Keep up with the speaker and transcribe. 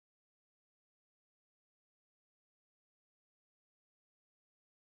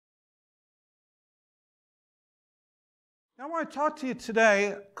I want to talk to you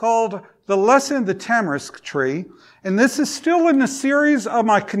today called The Lesson of the Tamarisk Tree. And this is still in the series of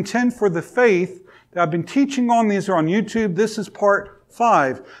my Contend for the Faith that I've been teaching on. These are on YouTube. This is part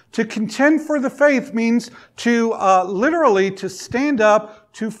 5. To contend for the faith means to literally to stand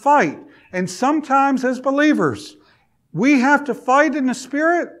up to fight. And sometimes as believers, we have to fight in the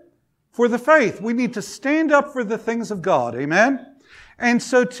Spirit for the faith. We need to stand up for the things of God. Amen? And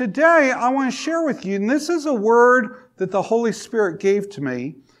so today I want to share with you, and this is a word that the Holy Spirit gave to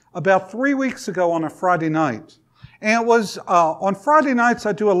me about 3 weeks ago on a Friday night. And it was, on Friday nights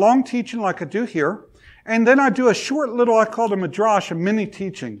I do a long teaching like I do here, and then I do a short little, I call it a midrash, a mini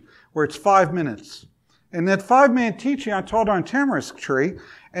teaching, where it's 5 minutes. And that 5-minute teaching I taught on Tamarisk Tree,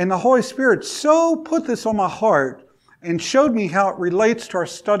 and the Holy Spirit so put this on my heart and showed me how it relates to our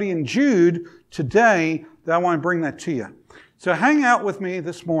study in Jude today that I want to bring that to you. So hang out with me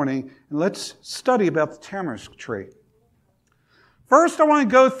this morning and let's study about the Tamarisk Tree. First, I want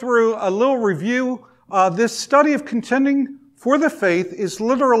to go through a little review. This study of contending for the faith is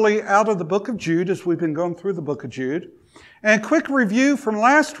literally out of the book of Jude, as we've been going through the book of Jude. And a quick review from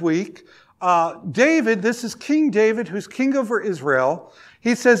last week. David, this is King David, who's king over Israel.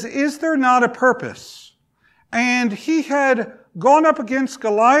 He says, "Is there not a purpose?" And he had gone up against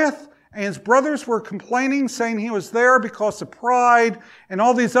Goliath, and his brothers were complaining, saying he was there because of pride and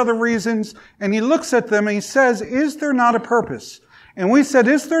all these other reasons. And he looks at them and he says, "Is there not a purpose?" And we said,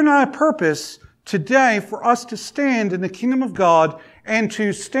 is there not a purpose today for us to stand in the kingdom of God and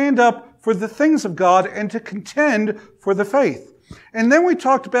to stand up for the things of God and to contend for the faith? And then we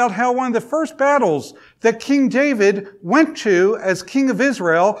talked about how one of the first battles that King David went to as king of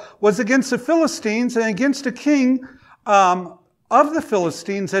Israel was against the Philistines and against a king of the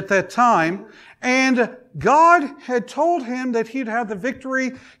Philistines at that time. And God had told him that he'd have the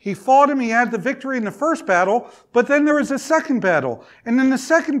victory. He fought him. He had the victory in the first battle. But then there was a second battle. And in the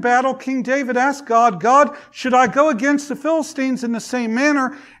second battle, King David asked God, should I go against the Philistines in the same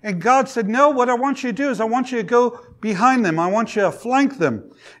manner? And God said, no, what I want you to do is I want you to go behind them. I want you to flank them.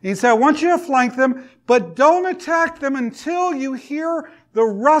 And he said, I want you to flank them, but don't attack them until you hear the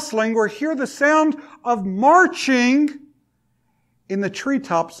rustling or hear the sound of marching in the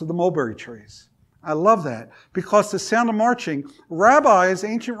treetops of the mulberry trees. I love that because the sound of marching,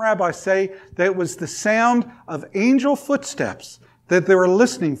 ancient rabbis say that it was the sound of angel footsteps that they were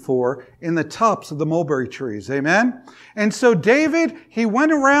listening for in the tops of the mulberry trees. Amen? And so David, he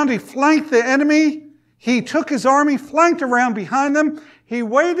went around, he flanked the enemy. He took his army, flanked around behind them. He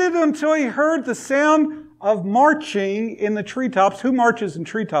waited until he heard the sound of marching in the treetops. Who marches in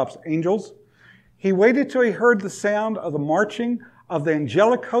treetops? Angels. He waited till he heard the sound of the marching of the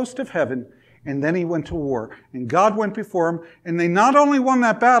angelic host of heaven, and then he went to war. And God went before him, and they not only won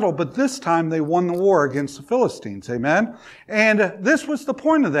that battle, but this time they won the war against the Philistines. Amen? And this was the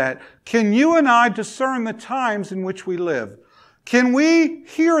point of that. Can you and I discern the times in which we live? Can we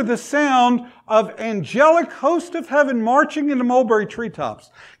hear the sound of angelic host of heaven marching in the mulberry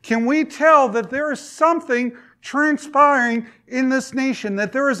treetops? Can we tell that there is something transpiring in this nation,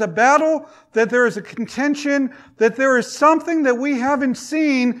 that there is a battle, that there is a contention, that there is something that we haven't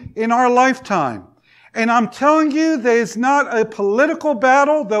seen in our lifetime? And I'm telling you, that it's not a political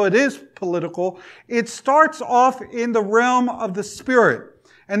battle, though it is political. It starts off in the realm of the Spirit.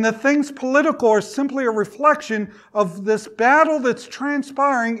 And the things political are simply a reflection of this battle that's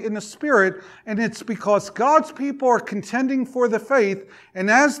transpiring in the Spirit. And it's because God's people are contending for the faith. And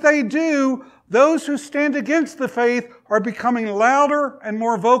as they do, those who stand against the faith are becoming louder and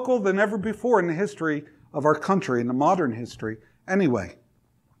more vocal than ever before in the history of our country, in the modern history. Anyway,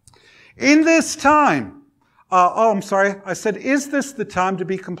 in this time, I said, is this the time to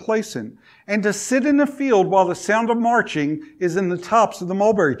be complacent and to sit in the field while the sound of marching is in the tops of the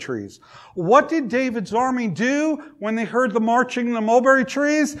mulberry trees? What did David's army do when they heard the marching in the mulberry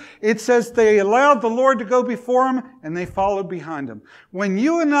trees? It says they allowed the Lord to go before them and they followed behind him. When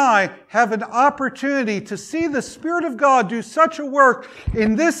you and I have an opportunity to see the Spirit of God do such a work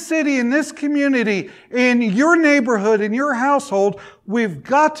in this city, in this community, in your neighborhood, in your household, we've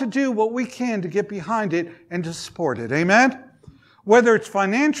got to do what we can to get behind it and to support it. Amen? Whether it's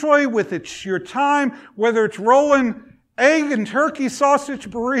financially, whether it's your time, whether it's rolling egg and turkey sausage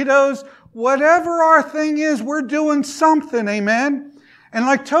burritos, whatever our thing is, we're doing something, amen? And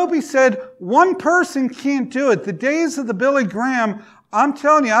like Toby said, one person can't do it. The days of the Billy Graham, I'm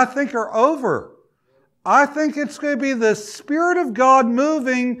telling you, I think are over. I think it's going to be the Spirit of God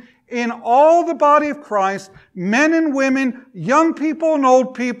moving in all the body of Christ, men and women, young people and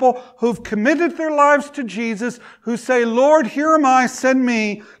old people who've committed their lives to Jesus, who say, Lord, here am I, send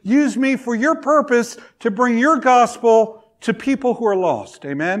me, use me for your purpose to bring your gospel to people who are lost.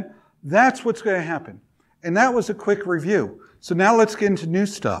 Amen? That's what's going to happen. And that was a quick review. So now let's get into new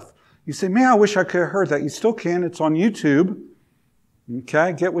stuff. You say, man, I wish I could have heard that. You still can. It's on YouTube.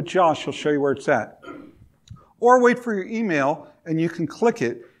 Okay? Get with Josh. He'll show you where it's at. Or wait for your email and you can click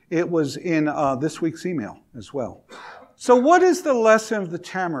it. It was in this week's email as well. So what is the lesson of the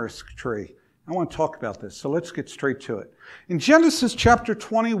tamarisk tree? I want to talk about this. So let's get straight to it. In Genesis chapter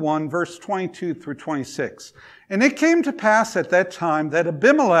 21, verse 22 through 26. And it came to pass at that time that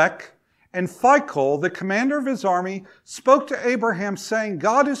Abimelech and Phicol, the commander of his army, spoke to Abraham, saying,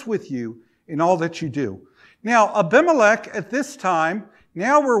 God is with you in all that you do. Now, Abimelech at this time,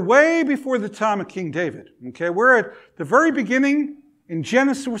 now we're way before the time of King David. Okay, we're at the very beginning in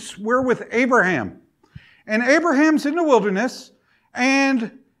Genesis. We're with Abraham. And Abraham's in the wilderness.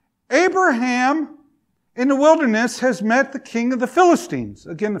 And Abraham in the wilderness has met the king of the Philistines.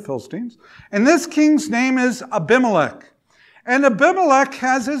 Again, the Philistines. And this king's name is Abimelech. And Abimelech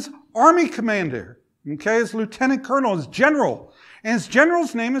has his army commander, okay, his lieutenant colonel, his general. And his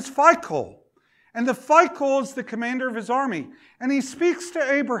general's name is Phicol. And the Phicol is the commander of his army. And he speaks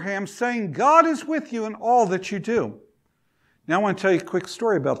to Abraham saying, God is with you in all that you do. Now I want to tell you a quick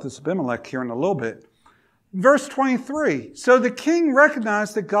story about this Abimelech here in a little bit. Verse 23, so the king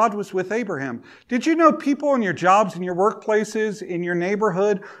recognized that God was with Abraham. Did you know people in your jobs, in your workplaces, in your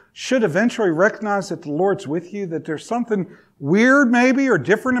neighborhood should eventually recognize that the Lord's with you, that there's something weird maybe or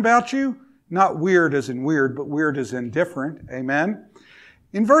different about you? Not weird as in weird, but weird as in different. Amen.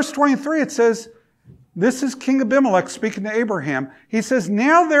 In verse 23 it says, this is King Abimelech speaking to Abraham. He says,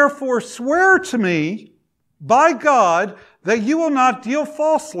 now therefore swear to me by God that you will not deal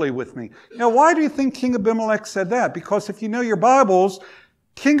falsely with me. Now, why do you think King Abimelech said that? Because if you know your Bibles,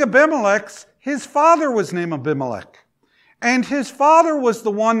 King Abimelech's, his father was named Abimelech. And his father was the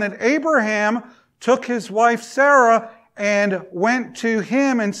one that Abraham took his wife Sarah and went to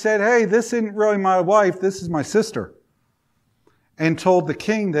him and said, hey, this isn't really my wife, this is my sister. And told the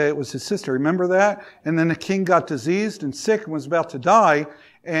king that it was his sister. Remember that? And then the king got diseased and sick and was about to die.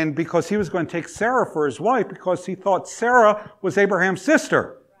 And because he was going to take Sarah for his wife, because he thought Sarah was Abraham's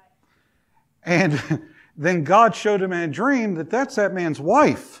sister. And then God showed him in a dream that that's that man's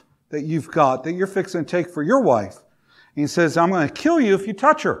wife that you've got, that you're fixing to take for your wife. And he says, I'm going to kill you if you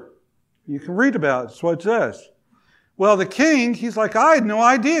touch her. You can read about it. That's what it says. Well, the king, he's like, I had no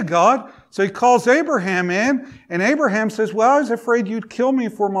idea, God. So he calls Abraham in, and Abraham says, well, I was afraid you'd kill me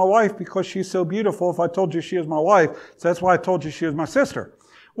for my wife because she's so beautiful if I told you she was my wife. So that's why I told you she was my sister.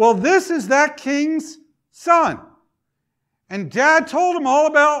 Well, this is that king's son. And dad told him all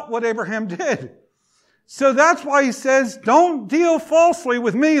about what Abraham did. So that's why he says, don't deal falsely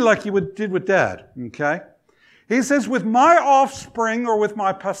with me like you did with dad. Okay? He says, with my offspring or with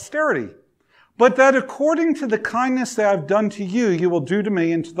my posterity, but that according to the kindness that I've done to you, you will do to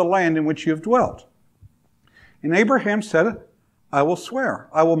me and to the land in which you have dwelt. And Abraham said, I will swear,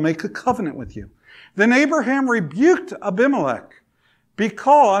 I will make a covenant with you. Then Abraham rebuked Abimelech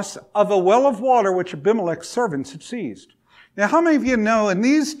because of a well of water which Abimelech's servants had seized. Now, how many of you know in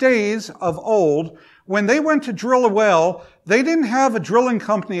these days of old, when they went to drill a well, they didn't have a drilling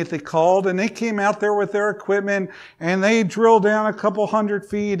company that they called, and they came out there with their equipment, and they drilled down a couple 100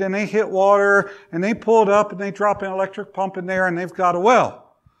 feet, and they hit water, and they pulled up, and they drop an electric pump in there, and they've got a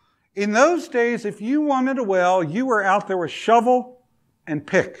well. In those days, if you wanted a well, you were out there with shovel and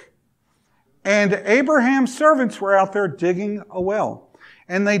pick. And Abraham's servants were out there digging a well.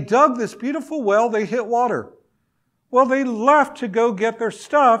 And they dug this beautiful well, they hit water. Well, they left to go get their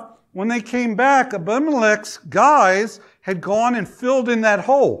stuff. When they came back, Abimelech's guys had gone and filled in that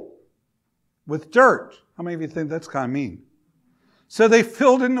hole with dirt. How many of you think that's kind of mean? So they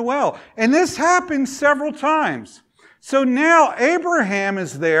filled in the well. And this happened several times. So now Abraham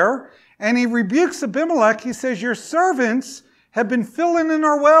is there, and he rebukes Abimelech. He says, your servants have been filling in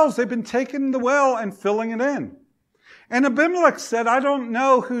our wells. They've been taking the well and filling it in. And Abimelech said, I don't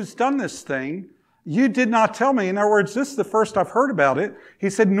know who's done this thing. You did not tell me. In other words, this is the first I've heard about it. He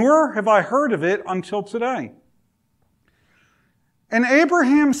said, nor have I heard of it until today. And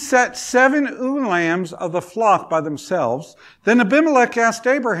Abraham set 7 ewe lambs of the flock by themselves. Then Abimelech asked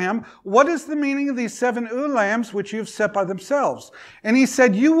Abraham, what is the meaning of these 7 ewe lambs which you have set by themselves? And he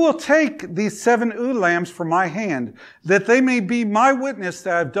said, you will take these 7 ewe lambs from my hand, that they may be my witness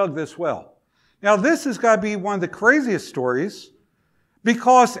that I've dug this well. Now this has got to be one of the craziest stories,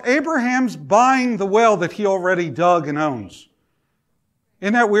 because Abraham's buying the well that he already dug and owns.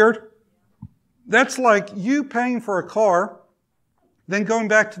 Isn't that weird? That's like you paying for a car, then going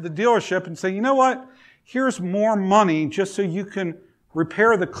back to the dealership and saying, you know what? Here's more money just so you can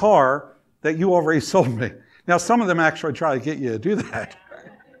repair the car that you already sold me. Now, some of them actually try to get you to do that.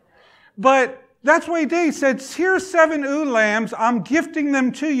 But that's what he did. He said, here's 7 ewe lambs. I'm gifting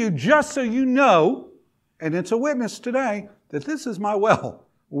them to you just so you know, and it's a witness today, that this is my well.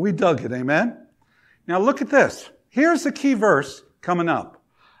 We dug it, amen? Now look at this. Here's the key verse coming up.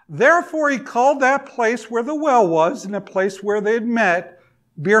 Therefore he called that place where the well was, and the place where they had met,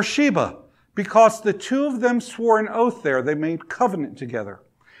 Beersheba, because the 2 of them swore an oath there. They made covenant together.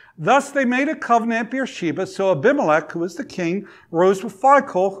 Thus they made a covenant at Beersheba. So Abimelech, who was the king, rose with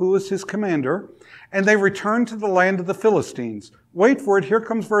Phicol, who was his commander, and they returned to the land of the Philistines. Wait for it. Here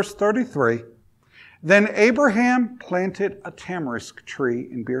comes verse 33. Then Abraham planted a tamarisk tree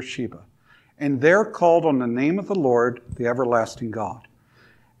in Beersheba, and there called on the name of the Lord, the everlasting God.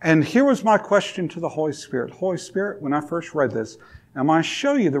 And here was my question to the Holy Spirit. Holy Spirit, when I first read this, I'm going to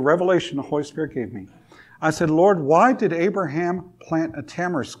show you the revelation the Holy Spirit gave me. I said, Lord, why did Abraham plant a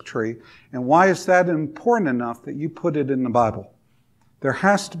tamarisk tree? And why is that important enough that you put it in the Bible? There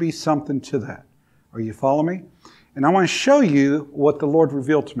has to be something to that. Are you following me? And I want to show you what the Lord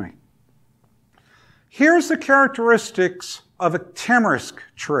revealed to me. Here's the characteristics of a tamarisk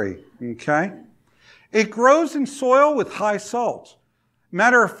tree, okay? It grows in soil with high salt.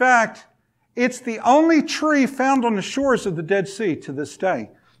 Matter of fact, it's the only tree found on the shores of the Dead Sea to this day.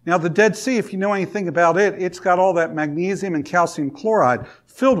 Now, the Dead Sea, if you know anything about it, it's got all that magnesium and calcium chloride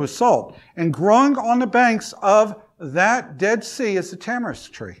filled with salt. And growing on the banks of that Dead Sea is the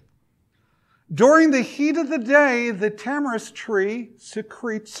tamarisk tree. During the heat of the day, the tamarisk tree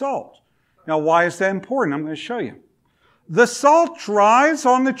secretes salt. Now, why is that important? I'm going to show you. The salt dries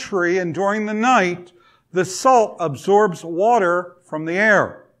on the tree, and during the night, the salt absorbs water from the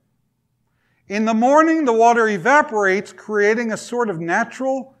air. In the morning, the water evaporates, creating a sort of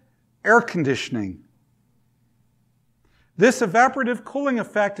natural air conditioning. This evaporative cooling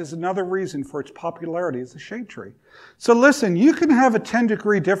effect is another reason for its popularity as a shade tree. So listen, you can have a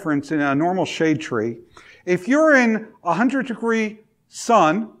 10-degree difference in a normal shade tree. If you're in 100-degree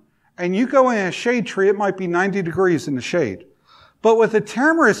sun and you go in a shade tree, it might be 90 degrees in the shade. But with a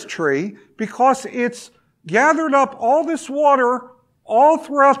tamarisk tree, because it's gathered up all this water all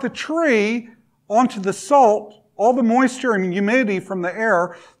throughout the tree, onto the salt, all the moisture and humidity from the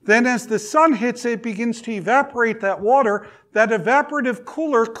air, then as the sun hits it, begins to evaporate that water. That evaporative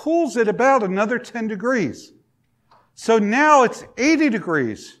cooler cools it about another 10 degrees. So now it's 80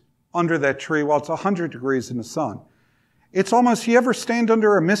 degrees under that tree while it's 100 degrees in the sun. It's almost, you ever stand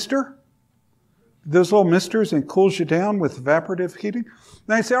under a mister? Those little misters, and it cools you down with evaporative heating?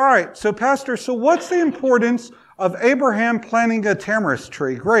 And I say, all right, so Pastor, so what's the importance of Abraham planting a tamarisk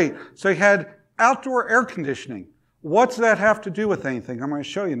tree? Great. So he had outdoor air conditioning. What's that have to do with anything? I'm going to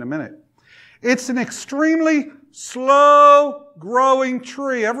show you in a minute. It's an extremely slow-growing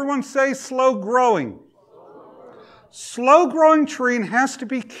tree. Everyone say slow-growing. Slow-growing tree has to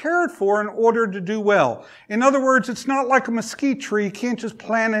be cared for in order to do well. In other words, it's not like a mesquite tree. You can't just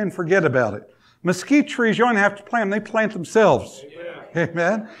plant it and forget about it. Mesquite trees, you don't have to plant them. They plant themselves.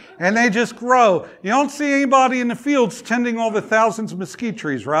 Amen? And they just grow. You don't see anybody in the fields tending all the thousands of mesquite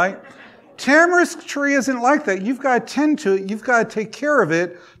trees, right? Tamarisk tree isn't like that. You've got to tend to it. You've got to take care of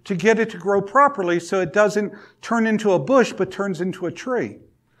it to get it to grow properly so it doesn't turn into a bush but turns into a tree.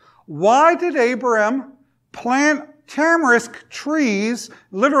 Why did Abraham plant tamarisk trees?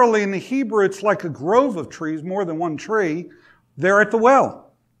 Literally in the Hebrew, it's like a grove of trees, more than one tree, there at the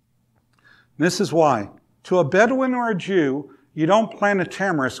well. This is why. To a Bedouin or a Jew, you don't plant a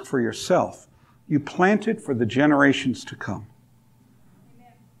tamarisk for yourself. You plant it for the generations to come.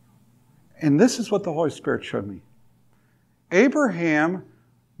 And this is what the Holy Spirit showed me. Abraham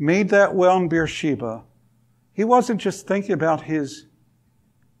made that well in Beersheba. He wasn't just thinking about his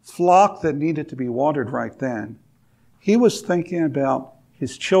flock that needed to be watered right then. He was thinking about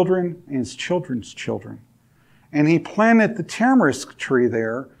his children and his children's children. And he planted the tamarisk tree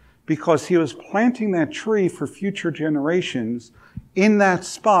there because he was planting that tree for future generations in that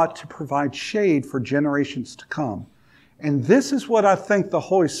spot to provide shade for generations to come. And this is what I think the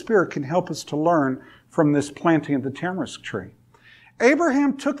Holy Spirit can help us to learn from this planting of the tamarisk tree.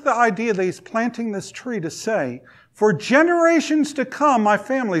 Abraham took the idea that he's planting this tree to say, for generations to come, my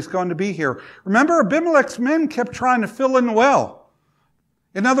family's going to be here. Remember, Abimelech's men kept trying to fill in the well.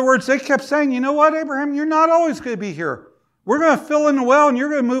 In other words, they kept saying, you know what, Abraham, you're not always going to be here. We're going to fill in the well and you're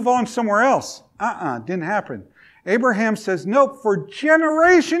going to move on somewhere else. Didn't happen. Abraham says, nope, for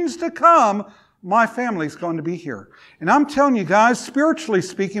generations to come, my family's going to be here. And I'm telling you guys, spiritually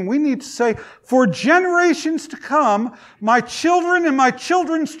speaking, we need to say, for generations to come, my children and my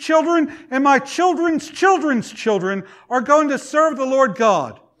children's children and my children's children's children are going to serve the Lord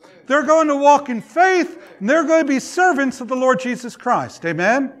God. They're going to walk in faith, and they're going to be servants of the Lord Jesus Christ.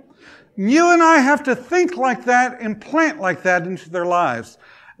 Amen? You and I have to think like that and plant like that into their lives.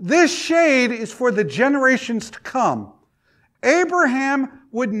 This shade is for the generations to come. Abraham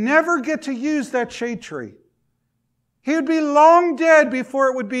would never get to use that shade tree. He would be long dead before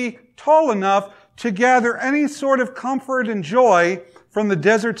it would be tall enough to gather any sort of comfort and joy from the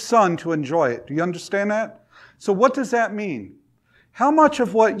desert sun to enjoy it. Do you understand that? So what does that mean? How much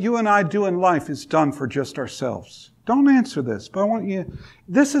of what you and I do in life is done for just ourselves? Don't answer this, but I want you,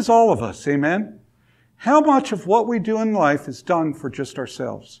 this is all of us, amen? How much of what we do in life is done for just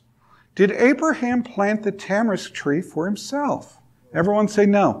ourselves? Did Abraham plant the tamarisk tree for himself? Everyone say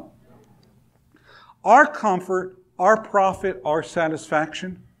no. Our comfort, our profit, our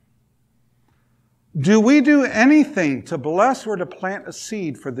satisfaction. Do we do anything to bless or to plant a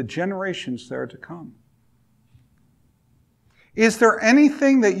seed for the generations that are to come? Is there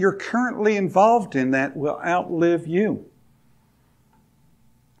anything that you're currently involved in that will outlive you?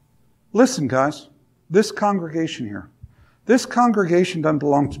 Listen, guys, this congregation here, this congregation doesn't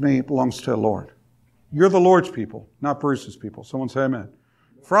belong to me, it belongs to the Lord. You're the Lord's people, not Bruce's people. Someone say amen.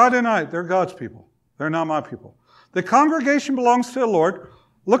 Friday night, they're God's people. They're not my people. The congregation belongs to the Lord.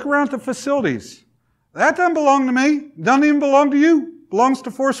 Look around at the facilities. That doesn't belong to me. Doesn't even belong to you. Belongs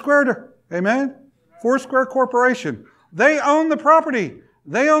to Foursquare. Amen? Foursquare Corporation. They own the property.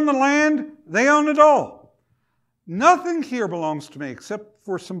 They own the land. They own it all. Nothing here belongs to me except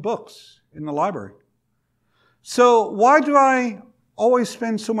for some books in the library. So why do I always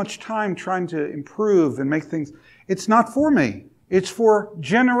spend so much time trying to improve and make things? It's not for me. It's for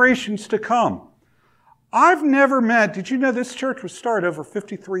generations to come. I've never met, did you know this church was started over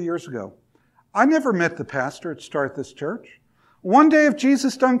 53 years ago? I never met the pastor that started this church. One day if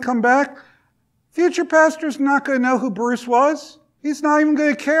Jesus doesn't come back, future pastor's not going to know who Bruce was. He's not even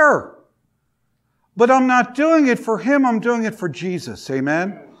going to care. But I'm not doing it for him, I'm doing it for Jesus.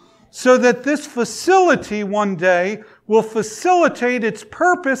 Amen? So that this facility one day will facilitate its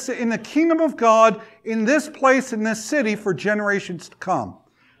purpose in the kingdom of God in this place, in this city, for generations to come.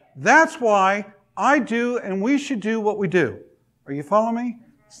 That's why I do and we should do what we do. Are you following me?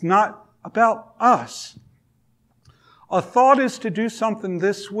 It's not about us. A thought is to do something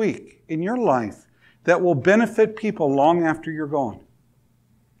this week in your life that will benefit people long after you're gone.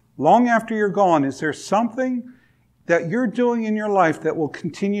 Long after you're gone, is there something that you're doing in your life that will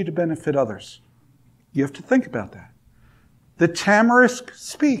continue to benefit others? You have to think about that. The tamarisk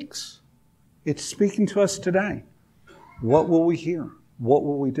speaks. It's speaking to us today. What will we hear? What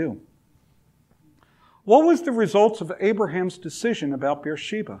will we do? What was the results of Abraham's decision about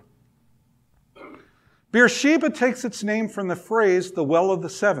Beersheba? Beersheba takes its name from the phrase, the well of the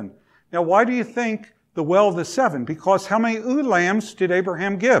seven. Now, why do you think the well of the seven? Because how many ewe lambs did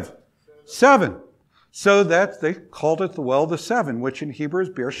Abraham give? 7. So that they called it the well of the seven, which in Hebrew is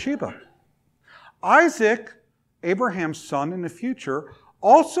Beersheba. Isaac, Abraham's son in the future,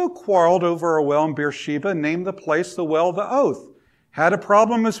 also quarreled over a well in Beersheba and named the place the well of the oath. Had a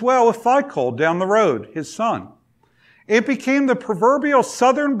problem as well with Phicol down the road, his son. It became the proverbial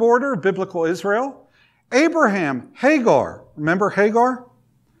southern border of biblical Israel. Abraham, Hagar. Remember Hagar?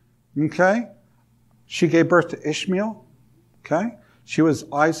 Okay. She gave birth to Ishmael. Okay. She was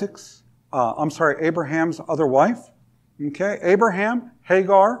Abraham's other wife. Okay. Abraham,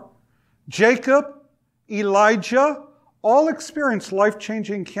 Hagar, Jacob, Elijah, all experienced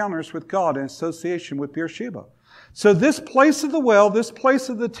life-changing encounters with God in association with Beersheba. So this place of the well, this place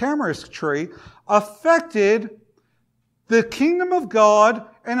of the tamarisk tree, affected the kingdom of God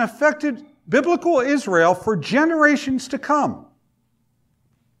and affected biblical Israel for generations to come.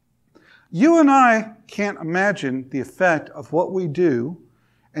 You and I can't imagine the effect of what we do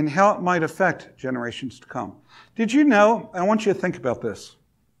and how it might affect generations to come. Did you know, I want you to think about this.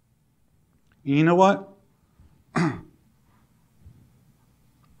 You know what? I'm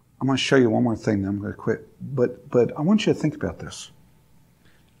going to show you one more thing, then I'm going to quit. But I want you to think about this.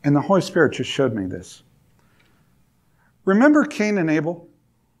 And the Holy Spirit just showed me this. Remember Cain and Abel?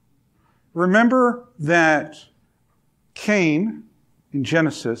 Remember that Cain, in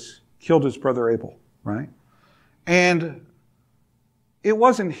Genesis, killed his brother Abel, right? And it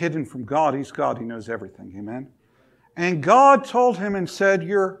wasn't hidden from God. He's God. He knows everything. Amen? And God told him and said,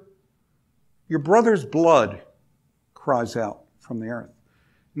 your brother's blood cries out from the earth.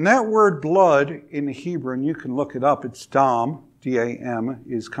 And that word blood in the Hebrew, and you can look it up, it's dam, D-A-M,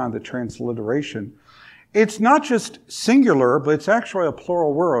 is kind of the transliteration. It's not just singular, but it's actually a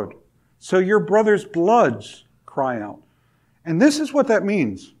plural word. So your brother's bloods cry out. And this is what that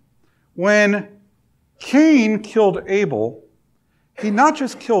means. When Cain killed Abel, He not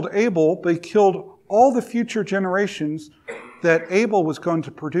just killed Abel, but he killed all the future generations that Abel was going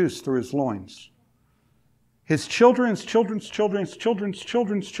to produce through his loins. His children's children's children's children's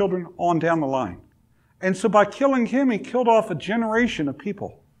children's children on down the line. And so by killing him, he killed off a generation of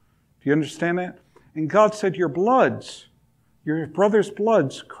people. Do you understand that? And God said, your bloods, your brother's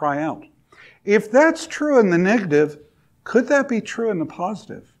bloods cry out. If that's true in the negative, could that be true in the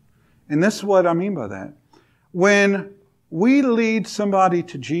positive? And this is what I mean by that. When we lead somebody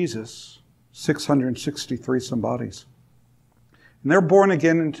to Jesus, 663 somebodies, and they're born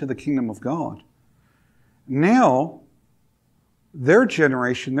again into the kingdom of God, now their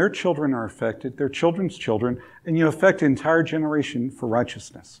generation, their children are affected, their children's children, and you affect the entire generation for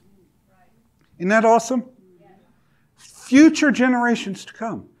righteousness. Isn't that awesome? Future generations to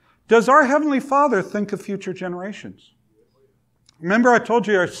come. Does our Heavenly Father think of future generations? Remember I told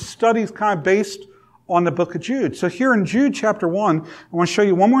you our study is kind of based on the book of Jude. So here in Jude chapter 1, I want to show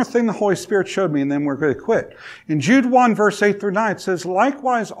you one more thing the Holy Spirit showed me, and then we're going to quit. In Jude 1, verse 8 through 9, it says,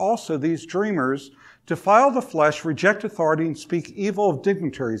 likewise also these dreamers defile the flesh, reject authority, and speak evil of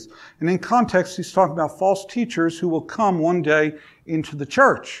dignitaries. And in context, he's talking about false teachers who will come one day into the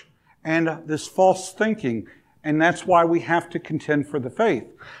church. And this false thinking. And that's why we have to contend for the faith.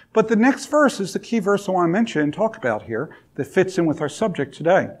 But the next verse is the key verse I want to mention and talk about here that fits in with our subject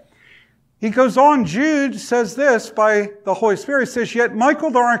today. He goes on, Jude says this by the Holy Spirit. He says, yet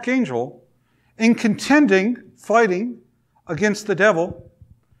Michael the archangel, in contending, fighting against the devil,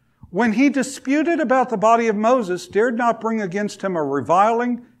 when he disputed about the body of Moses, dared not bring against him a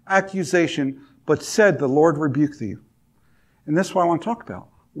reviling accusation, but said, the Lord rebuke thee. And this is what I want to talk about.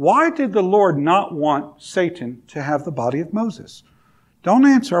 Why did the Lord not want Satan to have the body of Moses? Don't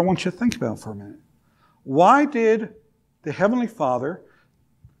answer. I want you to think about it for a minute. Why did the Heavenly Father,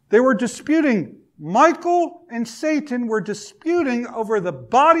 they were disputing, Michael and Satan were disputing over the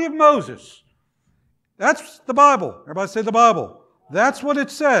body of Moses. That's the Bible. Everybody say the Bible. That's what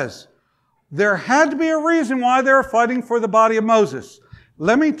it says. There had to be a reason why they were fighting for the body of Moses.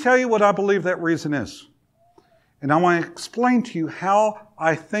 Let me tell you what I believe that reason is. And I want to explain to you how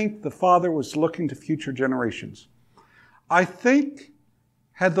I think the Father was looking to future generations. I think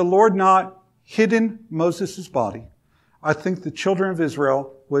had the Lord not hidden Moses' body, I think the children of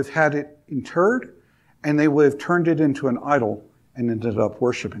Israel would have had it interred and they would have turned it into an idol and ended up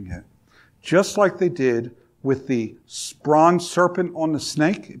worshiping it. Just like they did with the bronze serpent on the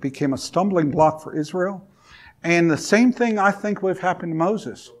snake. It became a stumbling block for Israel. And the same thing I think would have happened to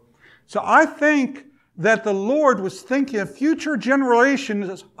Moses. So I think that the Lord was thinking of future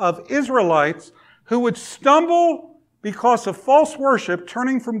generations of Israelites who would stumble because of false worship,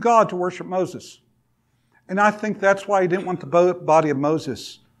 turning from God to worship Moses. And I think that's why he didn't want the body of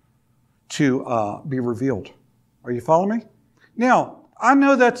Moses to be revealed. Are you following me? Now, I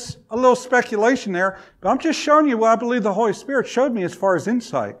know that's a little speculation there, but I'm just showing you what I believe the Holy Spirit showed me as far as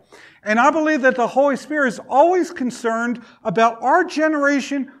insight. And I believe that the Holy Spirit is always concerned about our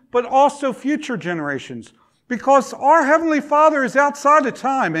generation, but also future generations. Because our Heavenly Father is outside of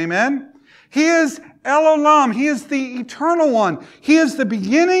time, amen? He is El Olam. He is the eternal one. He is the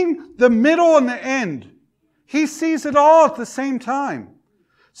beginning, the middle, and the end. He sees it all at the same time.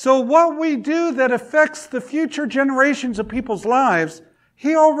 So what we do that affects the future generations of people's lives,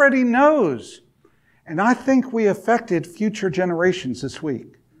 He already knows. And I think we affected future generations this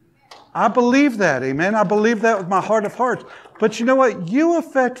week. I believe that, amen? I believe that with my heart of hearts. But you know what? You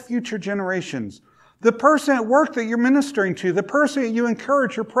affect future generations. The person at work that you're ministering to, the person that you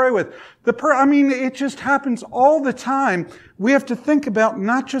encourage or pray with, it just happens all the time. We have to think about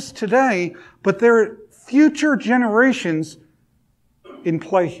not just today, but there are future generations in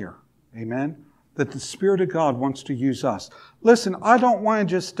play here. Amen? That the Spirit of God wants to use us. Listen, I don't want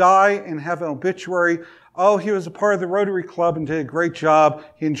to just die and have an obituary. Oh, he was a part of the Rotary Club and did a great job.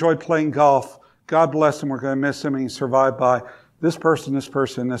 He enjoyed playing golf. God bless him. We're going to miss him. And he survived by this person, this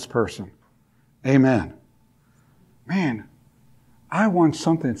person, this person. Amen. Man, I want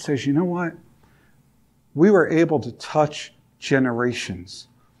something that says, you know what? We were able to touch generations.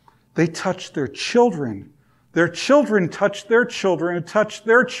 They touched their children. Their children touched their children and touched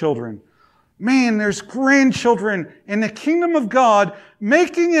their children. Man, there's grandchildren in the kingdom of God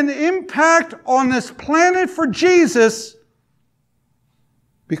making an impact on this planet for Jesus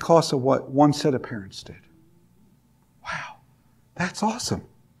because of what one set of parents did. Wow, that's awesome.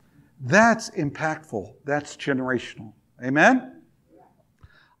 That's impactful. That's generational. Amen?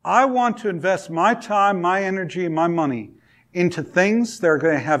 I want to invest my time, my energy, and my money into things that are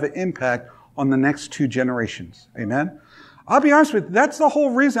going to have an impact on the next 2 generations. Amen? I'll be honest with you, that's the whole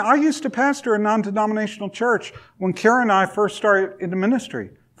reason. I used to pastor a non-denominational church when Karen and I first started in the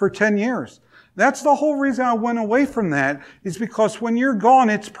ministry for 10 years. That's the whole reason I went away from that, is because when you're gone,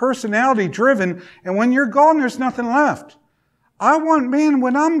 it's personality driven, and when you're gone, there's nothing left. I want, man,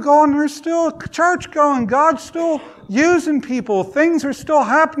 when I'm gone, there's still a church going. God's still using people. Things are still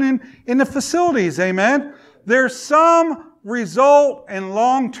happening in the facilities, amen? There's some result and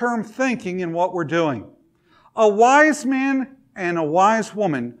long-term thinking in what we're doing. A wise man and a wise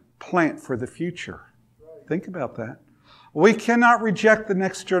woman plant for the future. Think about that. We cannot reject the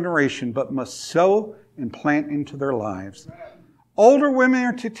next generation, but must sow and plant into their lives. Older women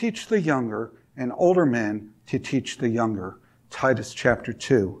are to teach the younger, and older men to teach the younger. Titus chapter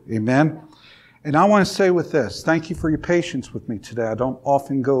 2. Amen? And I want to say with this, thank you for your patience with me today. I don't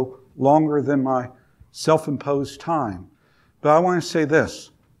often go longer than my self-imposed time. But I want to say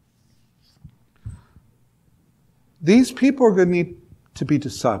this. These people are going to need to be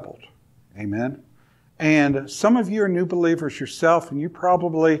discipled. Amen? And some of you are new believers yourself, and you're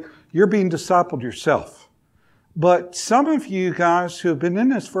being discipled yourself. But some of you guys who have been in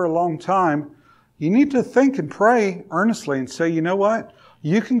this for a long time, you need to think and pray earnestly and say, you know what?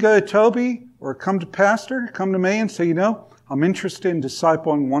 You can go to Toby or come to Pastor, come to me and say, I'm interested in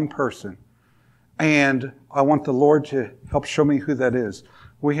discipling one person. And I want the Lord to help show me who that is.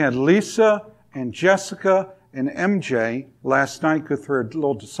 We had Lisa and Jessica and MJ last night go through a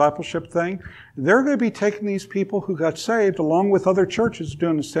little discipleship thing. They're going to be taking these people who got saved along with other churches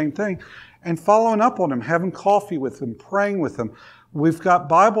doing the same thing and following up on them, having coffee with them, praying with them. We've got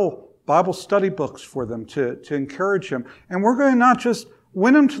Bible study books for them to encourage them. And we're going to not just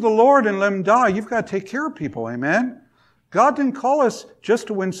win them to the Lord and let them die. You've got to take care of people, amen? God didn't call us just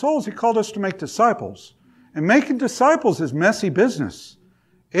to win souls. He called us to make disciples. And making disciples is messy business.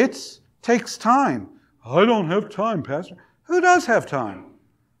 It takes time. I don't have time, Pastor. Who does have time?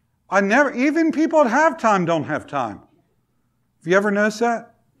 Even people that have time don't have time. Have you ever noticed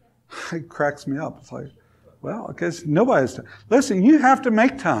that? It cracks me up. It's like, well, I guess nobody has time. Listen, you have to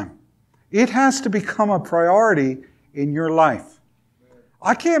make time. It has to become a priority in your life.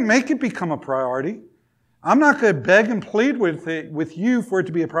 I can't make it become a priority. I'm not going to beg and plead with you for it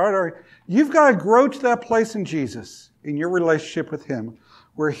to be a priority. You've got to grow to that place in Jesus, in your relationship with Him,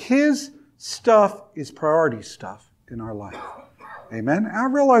 where His stuff is priority stuff in our life. Amen? I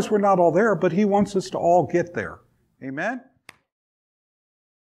realize we're not all there, but He wants us to all get there. Amen?